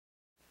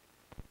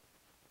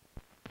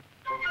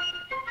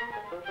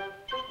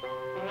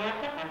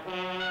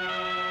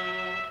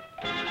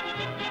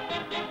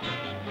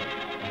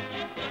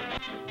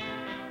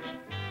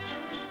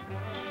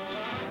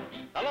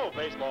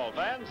ball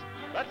fans.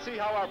 Let's see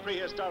how our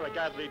prehistoric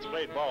athletes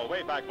played ball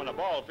way back when a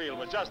ball field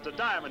was just a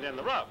diamond in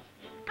the rough.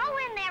 Go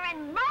in there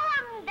and mow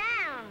them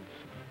down.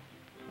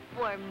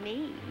 For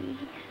me.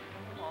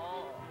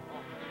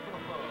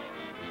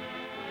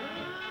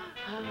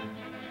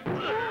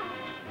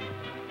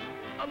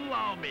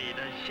 Allow me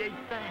to shake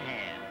the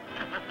hand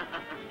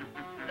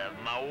of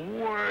my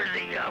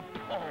worthy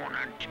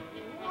opponent.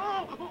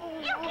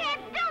 You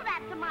can't do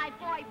that to my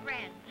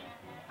boyfriend.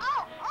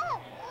 Oh.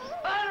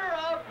 Butter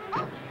up.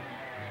 Oh.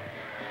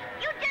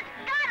 You just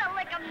gotta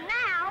lick him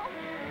now.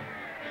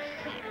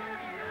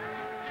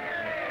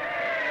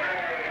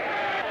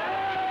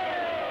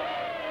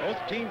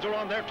 Both teams are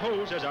on their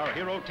toes as our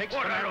hero takes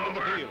command of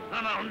the field.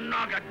 And I'll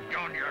knock it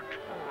down your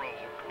throat.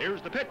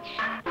 Here's the pitch.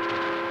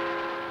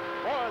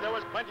 Boy, there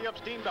was plenty of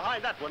steam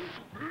behind that one.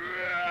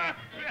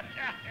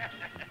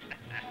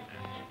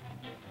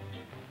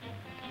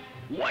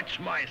 Watch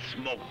my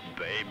smoke,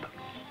 babe.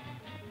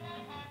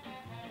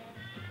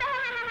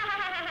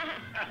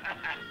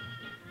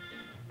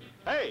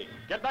 Hey,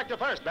 get back to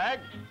first, Bag.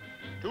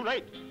 Too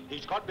late.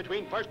 He's caught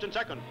between first and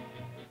second.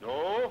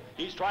 No,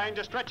 he's trying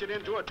to stretch it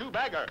into a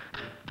two-bagger.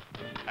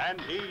 And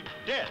he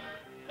did.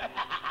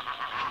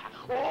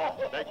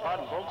 Beg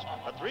pardon, folks,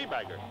 a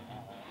three-bagger.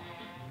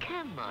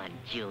 Come on,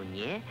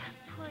 Junior.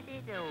 Put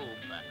it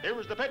over. Here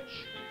was the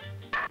pitch.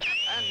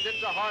 And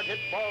it's a hard-hit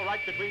ball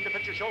right between the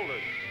pitcher's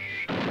shoulders.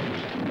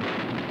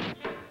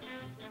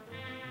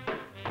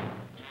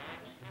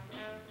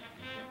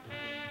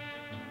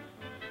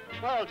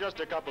 Well, just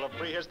a couple of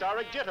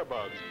prehistoric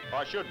jitterbugs,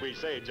 or should we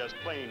say just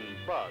plain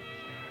bugs.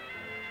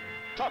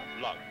 Tough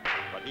luck,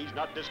 but he's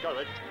not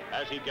discouraged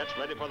as he gets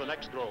ready for the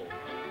next throw.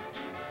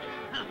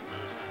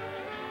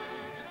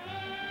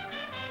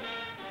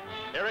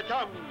 Here it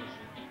comes.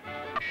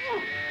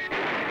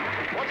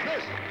 What's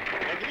this?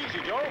 Take it easy,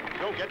 Joe.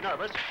 Don't get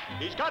nervous.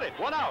 He's got it.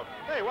 One out.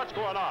 Hey, what's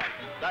going on?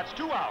 That's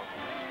two out.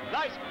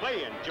 Nice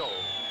playing, Joe.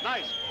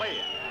 Nice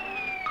playing.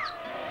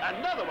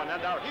 Another one,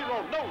 and our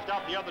hero nosed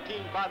out the other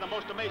team by the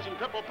most amazing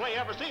triple play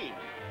ever seen.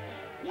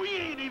 We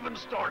ain't even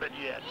started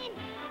yet.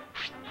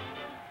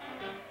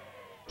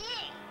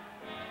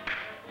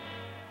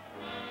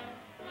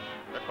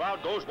 The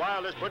crowd goes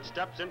wild as Butch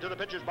steps into the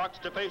pitcher's box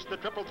to face the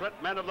triple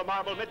threat men of the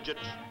Marble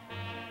Midgets.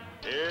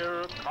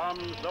 Here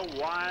comes the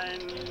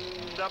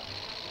wind-up,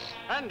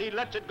 and he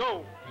lets it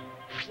go.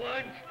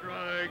 1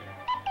 strike,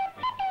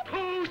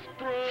 2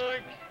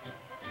 strikes,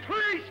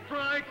 3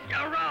 strikes,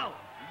 you're out.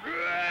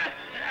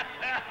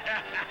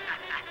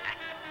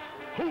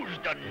 Who's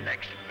the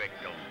next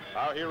victim?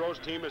 Our hero's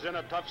team is in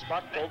a tough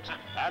spot, folks,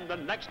 and the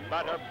next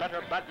batter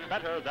better bat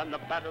better than the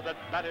batter that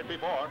batted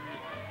before.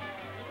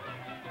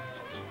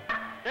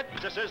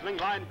 It's a sizzling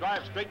line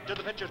drive straight to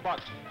the pitcher's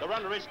box. The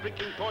runner is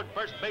streaking toward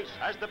first base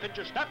as the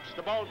pitcher snaps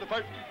the ball to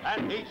first,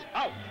 and he's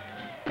out.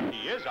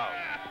 He is out.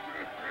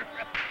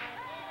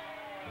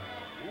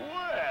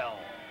 Well.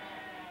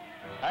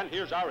 And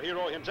here's our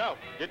hero himself,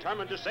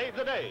 determined to save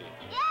the day.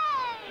 Yay!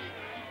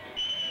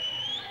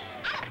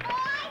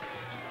 Attaboy!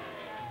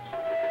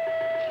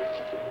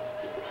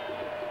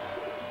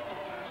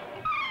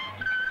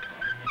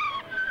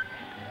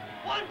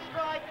 One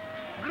strike.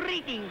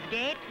 Greetings,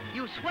 Dad.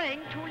 You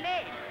swing too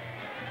late.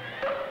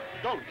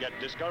 Don't get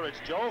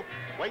discouraged, Joe.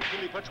 Wait till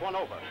he puts one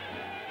over.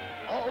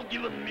 I'll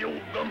give him the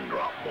old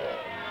gumdrop ball.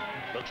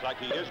 Looks like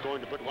he is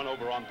going to put one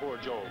over on poor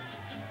Joe.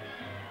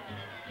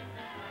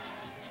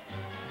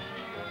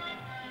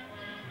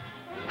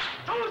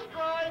 Two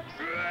strikes.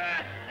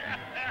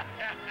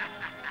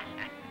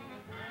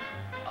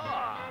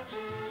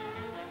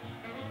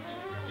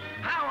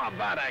 How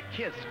about a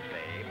kiss,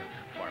 babe,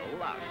 for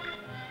luck?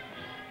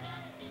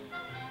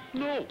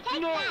 No,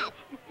 Take that.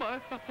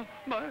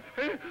 my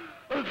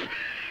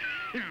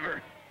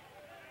fever.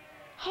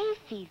 Hay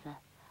fever.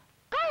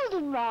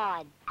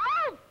 Goldenrod.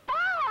 Oh,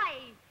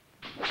 boy!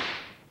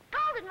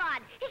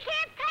 Goldenrod, he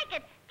can't take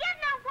it. Give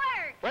no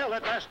word. Well,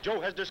 at last Joe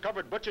has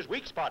discovered Butch's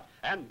weak spot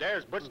and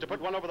dares Butch to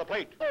put one over the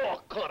plate.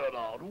 Oh, cut it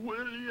out,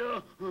 will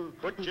ya?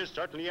 Butch is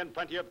certainly in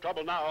plenty of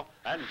trouble now,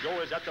 and Joe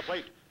is at the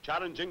plate,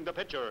 challenging the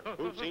pitcher,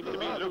 who seems to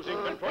be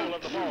losing control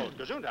of the ball.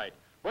 Gesundheit.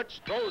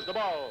 Butch throws the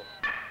ball.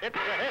 It's a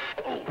hit.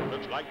 Oh,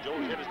 looks like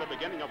Joe's hit is the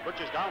beginning of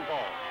Butch's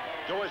downfall.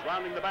 Joe is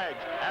rounding the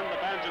bags, and the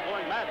fans are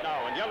going mad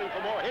now and yelling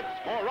for more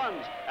hits, more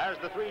runs, as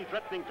the three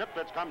threatening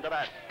triplets come to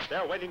bat.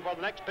 They're waiting for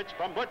the next pitch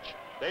from Butch.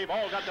 They've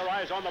all got their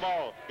eyes on the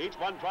ball, each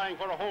one trying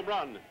for a home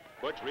run.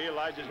 Butch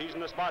realizes he's in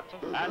the spot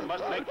and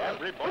must make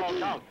every ball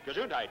count.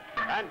 Gesundheit.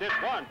 And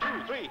it's 1,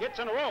 2, 3 hits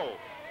in a row.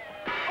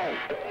 Oh,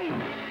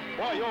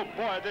 boy, oh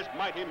boy, this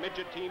mighty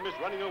midget team is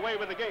running away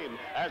with the game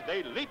as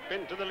they leap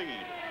into the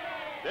lead.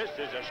 This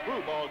is a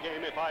screwball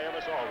game if I ever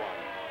saw one.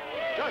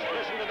 Just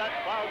listen to that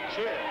crowd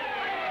cheer.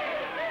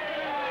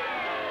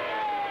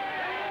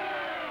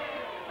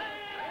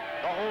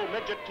 The whole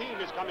midget team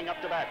is coming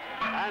up to bat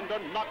and are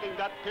knocking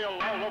that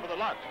pill all over the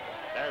lot.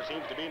 There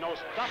seems to be no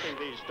stopping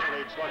these Stone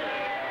Age sluggers.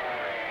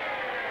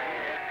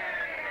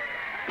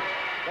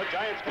 The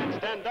Giants can't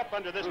stand up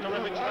under this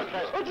terrific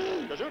slugfest.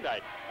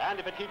 Gesundheit. And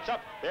if it keeps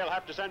up, they'll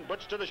have to send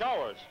Butch to the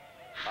showers.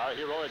 Our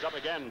hero is up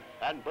again,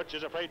 and Butch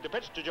is afraid to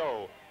pitch to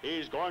Joe.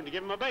 He's going to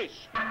give him a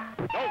base.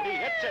 No, he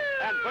hits it,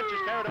 and Butch is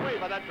carried away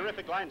by that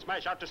terrific line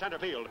smash out to center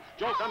field.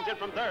 Joe comes in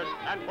from third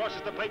and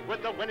crosses the plate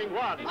with the winning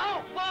run.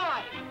 Oh,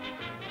 boy!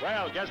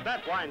 Well, guess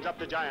that winds up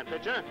the Giant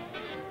pitcher.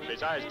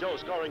 Besides Joe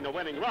scoring the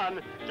winning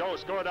run, Joe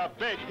scored a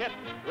big hit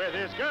with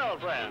his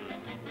girlfriend.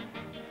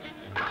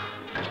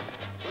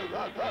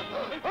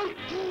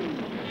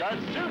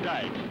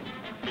 Gesundheit!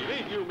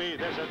 Believe you me,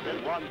 this has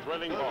been one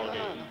thrilling ball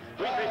game.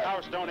 We think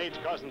our Stone Age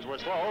cousins were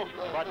slow,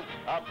 but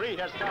a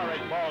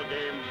prehistoric ball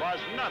game was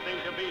nothing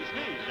to be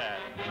sneezed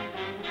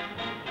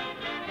at.